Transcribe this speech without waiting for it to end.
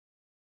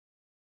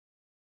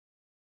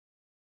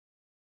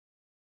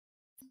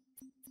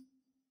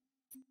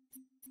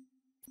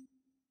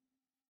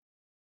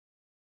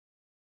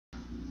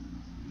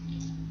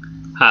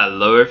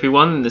Hello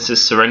everyone, this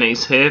is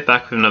Serenity's here,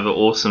 back with another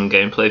awesome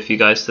gameplay for you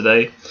guys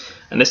today.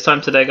 And this time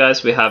today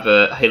guys, we have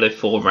a Halo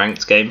 4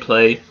 ranked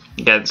gameplay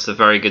against a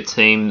very good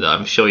team.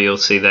 I'm sure you'll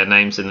see their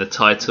names in the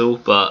title,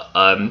 but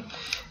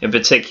in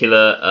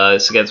particular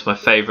it's against my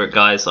favourite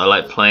guys I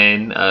like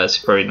playing, so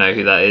you probably know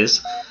who that is.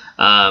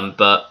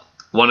 But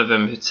one of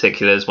them in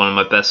particular is one of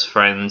my best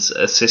friends,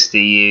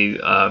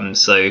 Outkast1,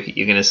 so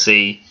you're going to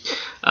see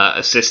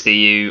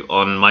Outkast1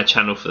 on my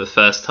channel for the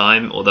first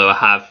time, although I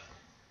have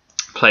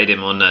played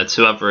him on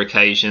two other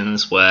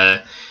occasions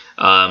where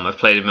I've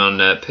played him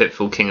on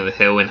Pitfall King of the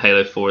Hill in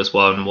Halo 4 as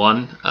well and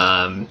won.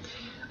 And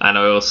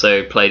I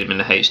also played him in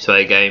the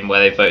H2A game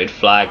where they voted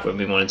flag when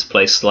we wanted to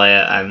play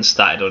Slayer and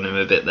started on him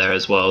a bit there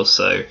as well.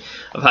 So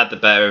I've had the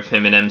better of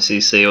him in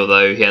MCC,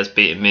 although he has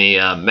beaten me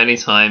many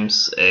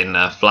times in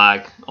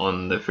flag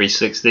on the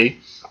 360.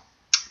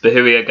 But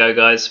here we go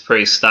guys,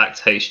 pretty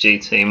stacked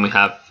HG team. We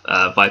have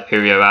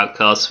Viperio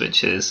Outkast,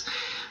 which is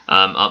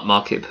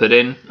upmarket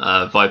pudding,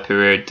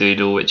 Viperio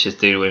Doodle, which is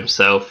Doodle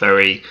himself,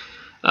 very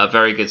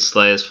good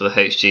slayers for the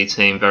HG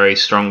team, very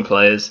strong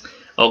players,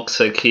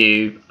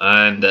 Oxocube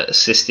and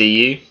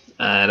Outkast1,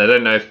 and I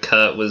don't know if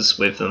Kurt was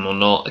with them or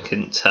not, I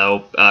couldn't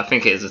tell. I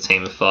think it is a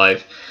team of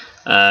 5.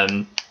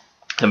 And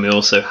we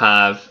also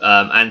have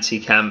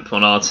Anti-Camp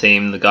on our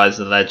team, the guy's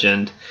a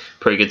legend,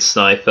 pretty good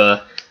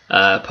sniper.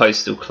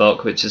 Postal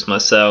Clock, which is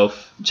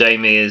myself.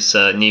 Jamie is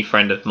a new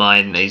friend of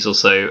mine. He's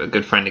also a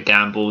good friend of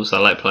Gamble's. I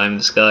like playing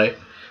this guy.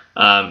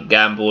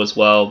 Gamble as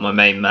well, my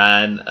main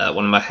man,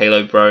 one of my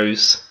Halo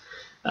bros.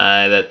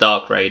 The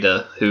Dark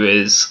Raider, who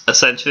is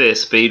essentially a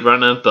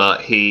speedrunner,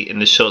 but he, in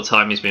the short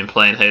time he's been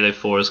playing Halo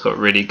 4, has got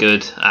really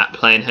good at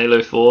playing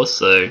Halo 4.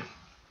 So,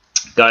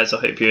 guys, I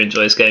hope you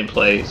enjoy this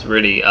gameplay. It's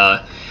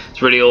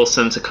really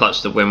awesome to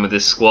clutch the win with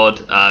this squad.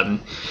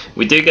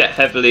 We do get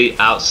heavily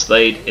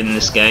outslayed in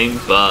this game,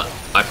 but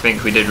I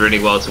think we did really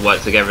well to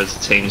work together as a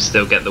team to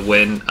still get the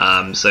win.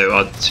 So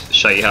I'll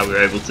show you how we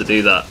were able to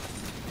do that.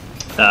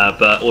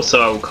 But also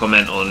I will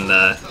comment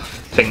on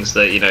things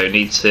that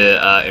need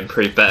to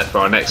improve better for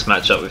our next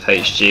matchup with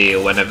HG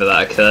or whenever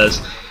that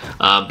occurs.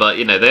 But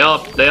they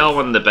are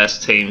one of the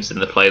best teams in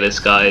the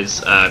playlist,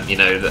 guys.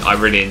 I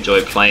really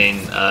enjoy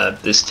playing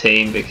this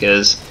team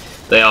because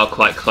they are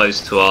quite close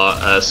to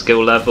our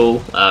skill level,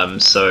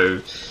 so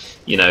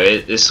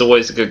it's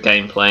always a good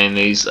game playing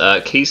these.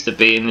 Keys to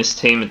beating this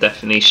team are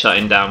definitely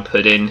shutting down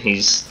Puddin.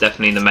 He's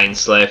definitely the main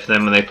slayer for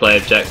them when they play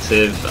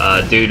objective.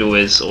 Doodle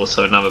is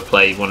also another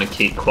player you want to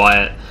keep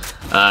quiet,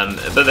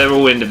 but they're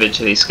all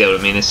individually skilled.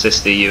 I mean,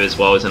 Outkast1 as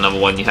well is another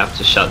one you have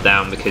to shut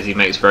down because he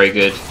makes very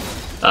good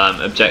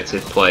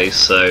objective plays.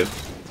 So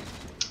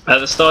at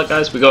the start,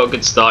 guys, we got a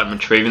good start in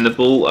retrieving the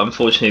ball.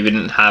 Unfortunately, we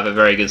didn't have a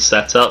very good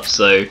setup,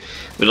 so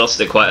we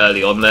lost it quite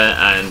early on there,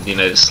 and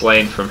the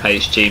slaying from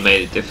HG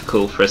made it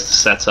difficult for us to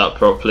set up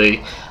properly.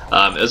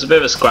 It was a bit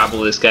of a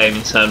scrabble this game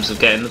in terms of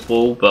getting the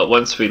ball, but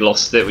once we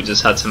lost it, we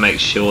just had to make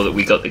sure that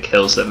we got the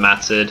kills that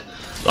mattered,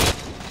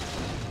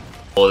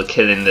 or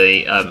killing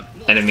the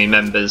enemy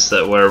members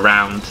that were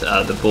around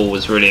the ball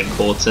was really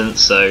important,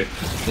 so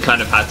we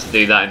kind of had to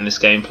do that in this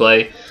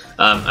gameplay.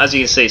 As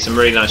you can see, some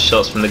really nice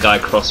shots from the guy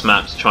cross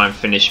map to try and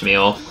finish me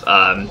off.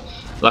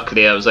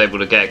 Luckily I was able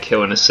to get a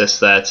kill and assist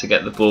there to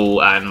get the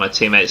ball, and my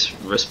teammates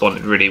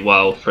responded really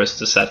well for us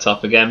to set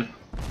up again.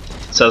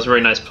 So it was a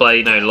really nice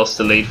play. Lost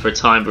the lead for a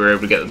time, but we were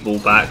able to get the ball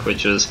back,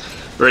 which was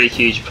a really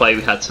huge play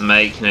we had to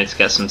make, to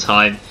get some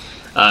time.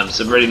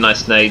 Some really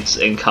nice nades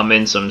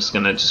incoming, so I'm just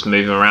going to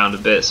move them around a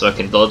bit so I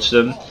can dodge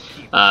them.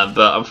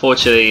 But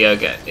unfortunately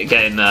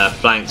getting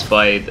flanked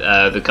by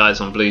the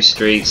guys on Blue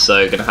Street,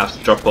 so going to have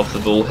to drop off the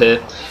ball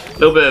here. A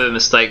little bit of a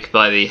mistake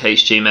by the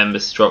HG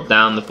members to drop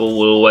down. The ball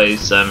will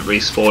always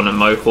respawn a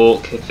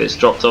Mohawk if it's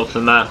dropped off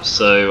the map,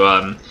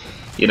 so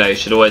you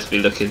should always be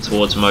looking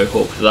towards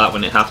Mohawk for that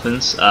when it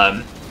happens.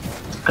 At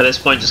this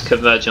point, just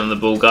converging on the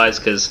ball, guys,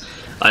 because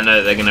I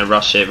know they're going to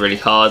rush it really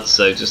hard,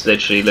 so just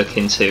literally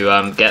looking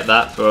to get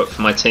that for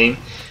my team.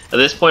 At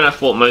this point I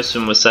thought most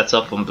of them were set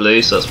up on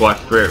blue, so that's why I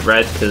threw it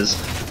red, because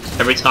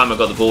every time I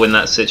got the ball in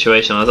that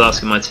situation I was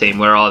asking my team,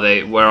 where are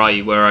they, where are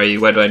you,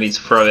 where do I need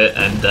to throw it,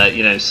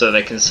 and so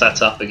they can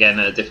set up again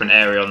at a different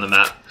area on the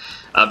map.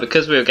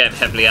 Because we were getting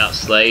heavily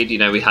outslayed,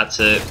 we had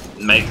to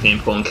make the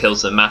important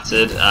kills that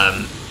mattered.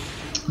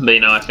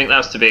 But I think that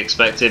was to be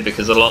expected,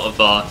 because a lot of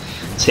our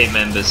team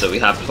members that we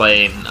have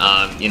playing,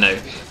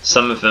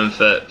 some of them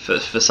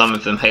for some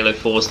of them Halo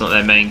 4 is not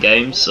their main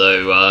game,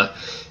 so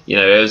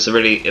it was a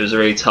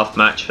really tough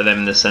match for them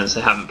in the sense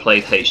they haven't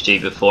played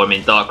HG before. I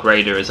mean, Dark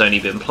Raider has only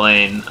been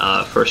playing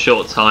for a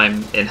short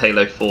time in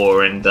Halo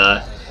 4, and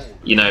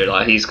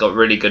he's got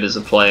really good as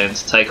a player, and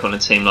to take on a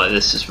team like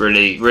this is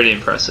really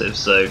impressive.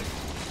 So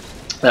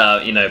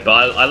but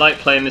I like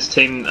playing this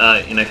team,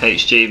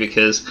 HG,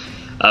 because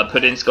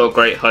Puddin's got a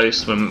great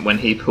host when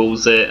he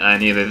pulls it,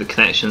 and the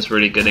connection's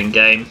really good in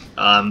game.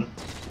 I'm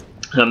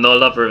not a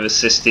lover of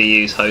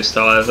Outkast1's host,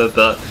 however,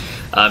 but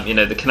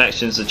the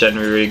connections are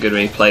generally really good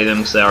when you play them,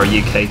 because they are a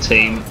UK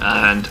team,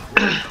 and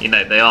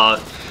they are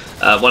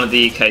one of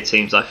the UK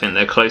teams. I think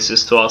they're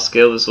closest to our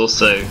skill. There's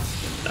also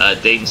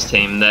Dean's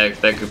team. They're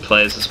good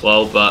players as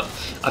well, but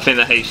I think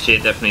the HG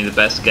are definitely the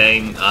best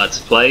game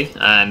to play,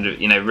 and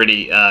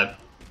really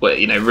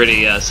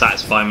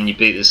satisfying when you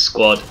beat this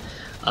squad.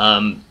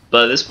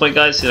 But at this point,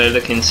 guys,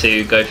 looking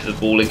to go for the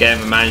ball again.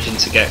 We're managing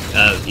to get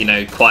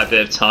quite a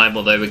bit of time,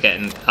 although we're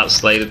getting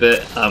outslayed a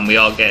bit. We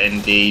are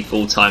getting the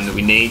ball time that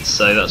we need,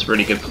 so that's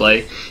really good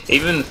play.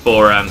 Even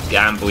for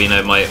Gamble,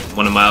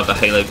 one of my other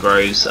Halo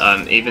bros,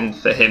 even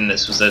for him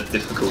this was a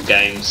difficult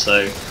game,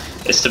 so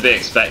it's to be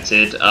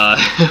expected.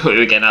 We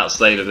were getting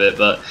outslayed a bit,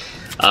 but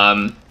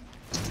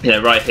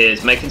right here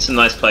is making some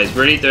nice plays.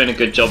 Really doing a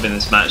good job in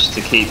this match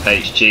to keep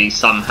HG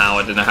somehow.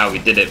 I don't know how we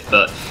did it,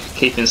 but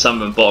keeping some of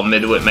them bottom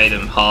middle, it made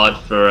them hard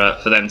for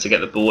them to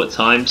get the ball at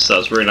times. So that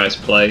was a really nice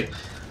play.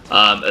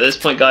 At this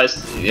point,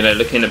 guys,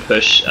 looking to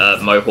push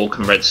Mohawk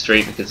and Red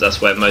Street because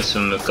that's where most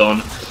of them have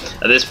gone.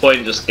 At this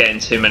point, just getting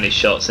too many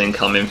shots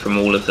incoming from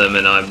all of them,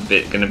 and I'm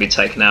going to be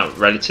taken out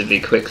relatively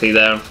quickly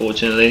there,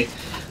 unfortunately.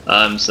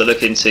 So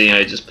looking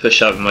to just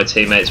push up with my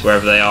teammates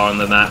wherever they are on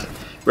the map.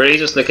 Really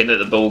just looking at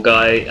the ball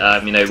guy,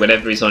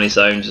 whenever he's on his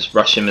own, just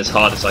rush him as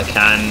hard as I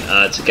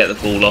can to get the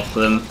ball off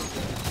them.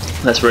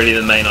 That's really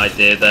the main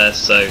idea there,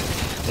 so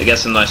they get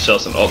some nice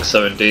shots on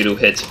Oxo and Doodle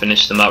here to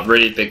finish them up.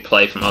 Really big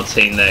play from our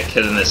team there,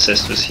 killing the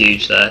assist was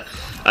huge there.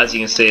 As you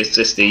can see,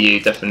 Assist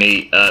EU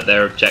definitely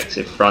their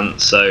objective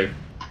front, so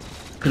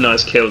a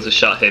nice kill to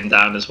shut him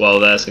down as well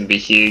there, it's going to be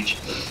huge.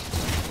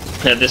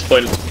 At this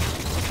point,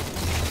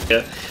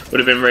 would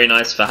have been really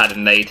nice if I had a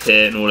nade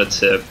here in order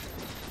to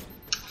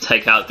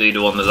take out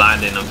Doodle on the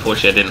landing.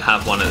 Unfortunately, I didn't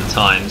have one at the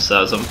time, so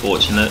that was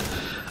unfortunate.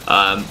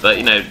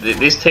 But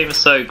this team is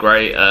so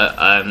great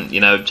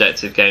at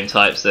objective game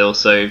types. They're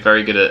also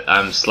very good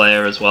at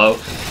Slayer as well.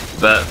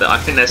 But I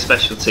think their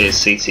specialty is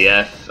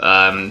CTF.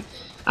 And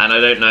I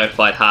don't know if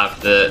I'd have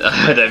the.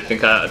 I don't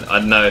think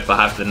I'd know if I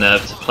have the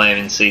nerve to play him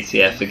in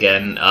CTF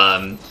again.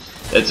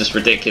 They're just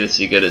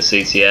ridiculously good at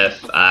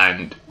CTF,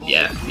 and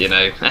yeah,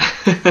 I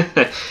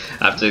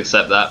have to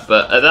accept that.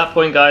 But at that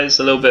point, guys,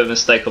 a little bit of a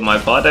mistake on my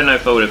part. I don't know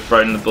if I would have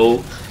thrown the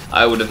ball.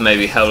 I would have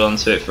maybe held on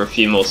to it for a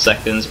few more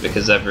seconds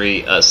because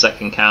every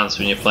second counts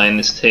when you're playing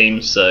this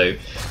team. So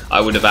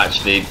I would have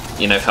actually,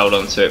 held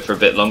on to it for a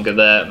bit longer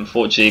there.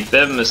 Unfortunately, a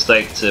bit of a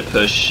mistake to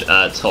push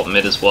top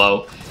mid as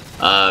well.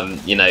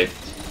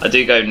 I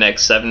do go neg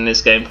 7 in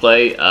this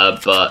gameplay,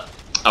 but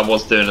I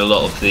was doing a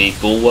lot of the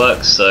ball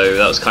work, so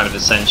that was kind of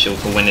essential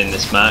for winning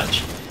this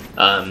match.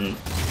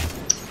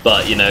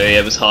 But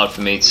it was hard for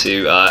me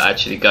to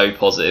actually go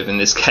positive in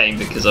this game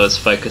because I was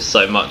focused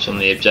so much on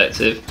the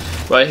objective.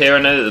 Right here, I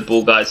know that the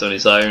ball guy's on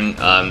his own,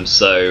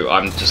 so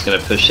I'm just going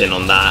to push in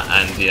on that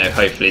and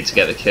hopefully to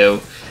get the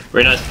kill.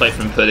 Really nice play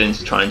from Pudding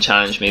to try and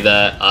challenge me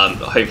there.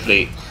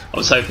 Hopefully, I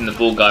was hoping the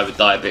ball guy would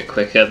die a bit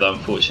quicker, but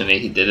unfortunately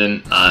he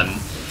didn't.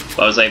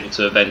 But I was able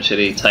to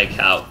eventually take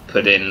out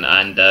Pudding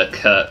and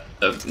Kurt.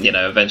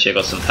 Eventually I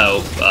got some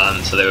help,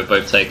 so they were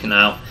both taken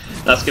out.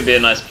 That's going to be a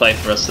nice play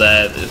for us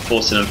there,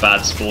 forcing them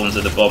bad spawns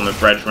at the bottom of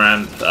red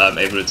ramp,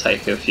 able to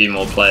take a few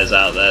more players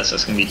out there, so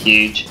it's going to be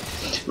huge.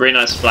 Really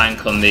nice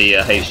flank on the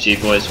HG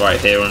boys right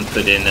here on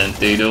Pudding and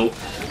Doodle.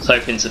 I was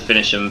hoping to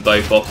finish them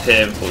both off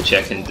here, unfortunately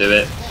I couldn't do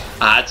it.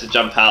 I had to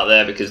jump out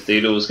there because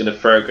Doodle was going to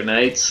throw a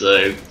grenade, so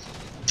it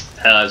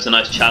was a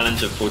nice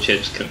challenge. Unfortunately I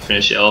just couldn't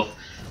finish it off.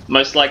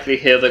 Most likely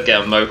here they'll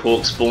get a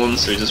Mohawk spawn,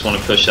 so we just want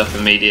to push up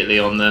immediately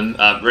on them.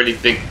 Really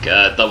big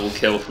double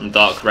kill from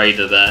Dark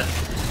Raider there,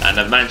 and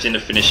I'm managing to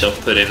finish off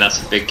Pudding.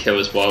 That's a big kill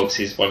as well because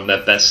he's one of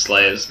their best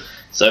slayers.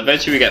 So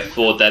eventually we get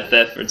 4 dead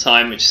there for a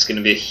time, which is going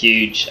to be a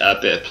huge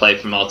bit of play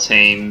from our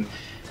team.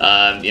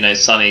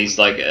 Sunny's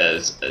like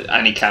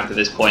anti-camp at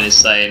this point is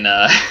saying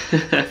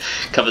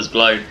covers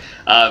blown.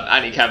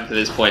 Anti-camp at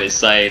this point is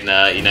saying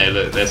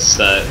look,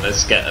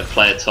 let's get a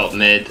player top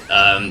mid,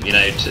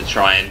 to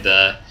try and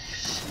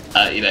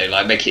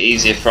make it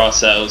easier for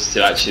ourselves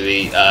to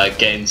actually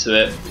get into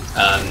it.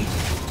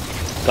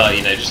 But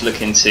just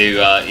looking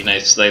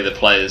to slay the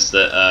players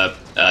that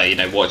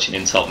are watching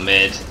in top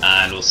mid,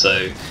 and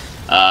also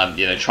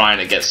trying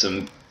to get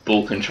some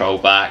ball control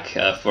back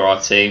for our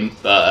team.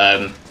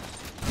 But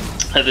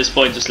at this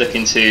point, just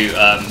looking to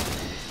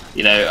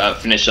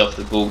finish off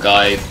the ball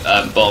guy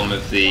bottom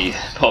of the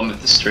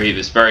street.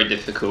 It's very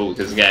difficult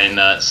because getting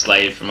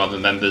slayed from other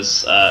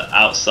members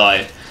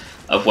outside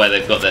of where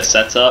they've got their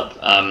setup.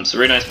 So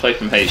really nice play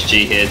from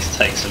HG here to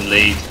take some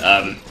lead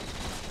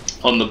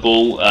on the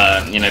ball.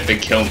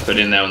 Big kill put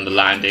in there on the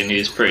landing. He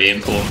was a pretty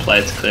important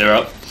player to clear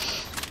up.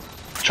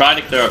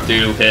 Trying to clear up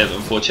Doodle here, but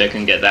unfortunately I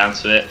couldn't get down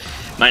to it.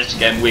 Managed to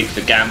get him weak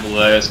for Gamble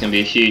though. It's going to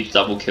be a huge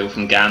double kill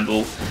from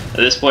Gamble. At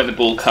this point the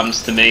ball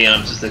comes to me and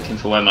I'm just looking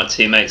for where my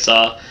teammates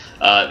are.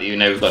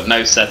 We've got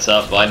no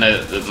setup, but I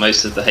know that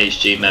most of the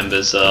HG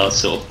members are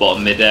sort of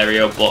bottom mid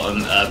area or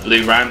bottom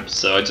blue ramp,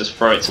 so I just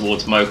throw it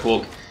towards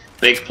Mohawk.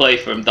 Big play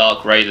from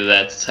Dark Raider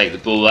there to take the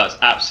ball. That's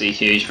absolutely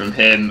huge from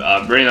him.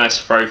 Really nice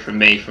throw from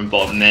me from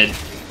bottom mid.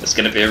 It's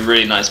going to be a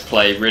really nice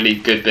play, really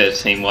good bit of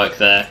teamwork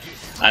there.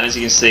 And as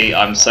you can see,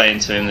 I'm saying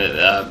to him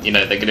that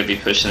they're going to be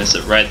pushing us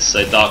at red,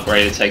 so Dark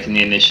Raider taking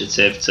the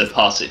initiative to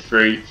pass it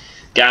through.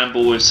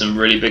 gamble with some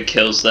really big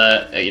kills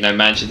there. You know,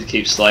 managing to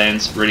keep slaying.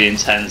 It's really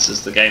intense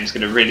as the game's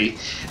going to really,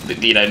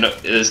 you know,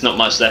 there's not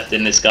much left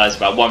in this, guys.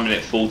 About 1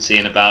 minute 40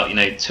 and about, you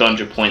know,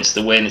 200 points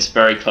to win. It's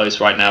very close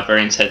right now.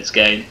 Very intense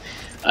game.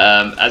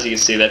 As you can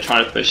see, they're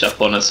trying to push up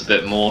on us a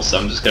bit more, so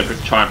I'm just going to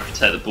try and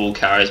protect the ball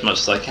carrier as much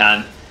as I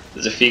can.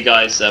 There's a few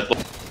guys,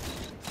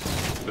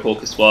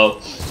 Hawk as well.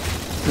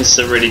 This is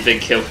a really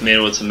big kill for me in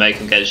order to make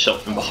him get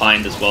shot from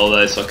behind as well,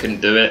 though, so I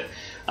couldn't do it.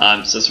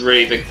 So it's a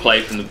really big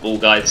play from the ball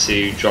guy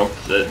to drop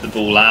the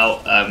ball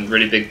out.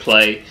 Really big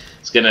play.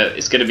 It's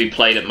gonna be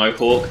played at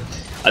Mohawk.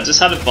 I just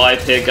had a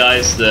vibe here,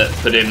 guys, that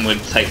put in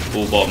would take the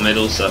ball bottom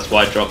middle, so that's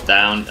why I dropped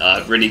down.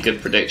 Really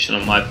good prediction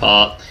on my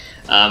part.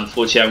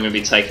 Fortunately, I'm going to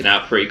be taken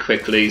out pretty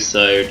quickly,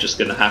 so just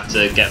going to have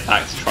to get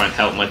back to try and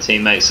help my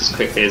teammates as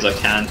quickly as I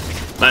can.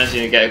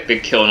 Managing to get a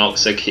big kill on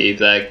Oxocube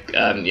there,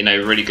 you know,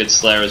 really good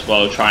Slayer as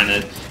well, trying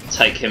to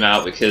take him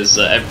out because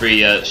every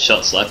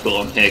shots that I put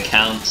on here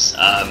counts.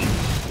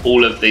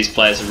 All of these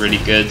players are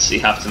really good, so you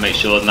have to make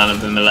sure none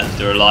of them are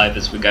left or alive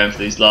as we're going for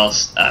these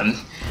last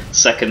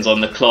seconds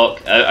on the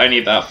clock. Only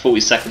about 40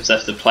 seconds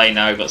left to play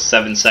now. We've got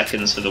 7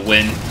 seconds for the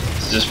win.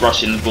 So just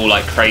rushing the ball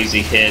like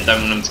crazy here.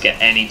 Don't want them to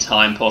get any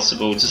time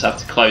possible. Just have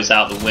to close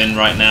out the win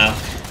right now.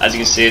 As you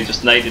can see,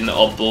 just nading the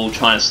oddball,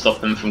 trying to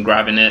stop him from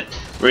grabbing it.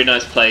 Really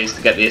nice plays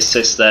to get the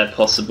assist there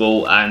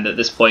possible. And at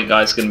this point,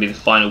 guys, it's going to be the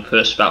final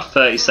push. About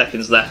 30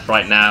 seconds left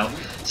right now.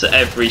 So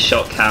every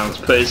shot counts.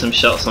 Putting some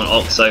shots on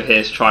Oxo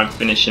here to try and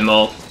finish him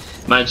off.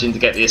 Managing to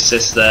get the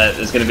assist there.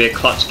 There's going to be a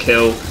clutch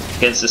kill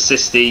against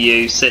Assist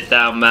EU. Sit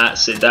down, Matt.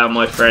 Sit down,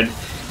 my friend.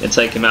 And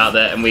take him out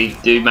there. And we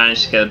do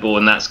manage to get the ball,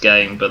 and that's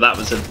game. But that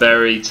was a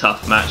very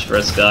tough match for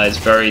us, guys.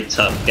 Very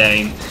tough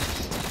game.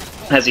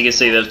 As you can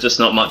see, there's just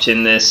not much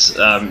in this.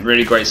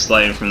 Really great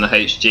slaying from the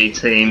HG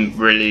team.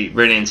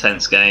 Really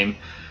intense game.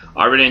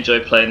 I really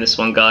enjoyed playing this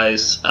one,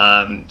 guys.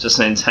 Just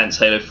an intense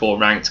Halo 4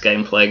 ranked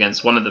gameplay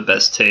against one of the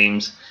best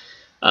teams.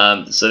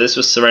 So this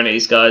was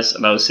Serenity's, guys,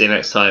 and I will see you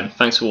next time.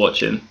 Thanks for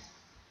watching.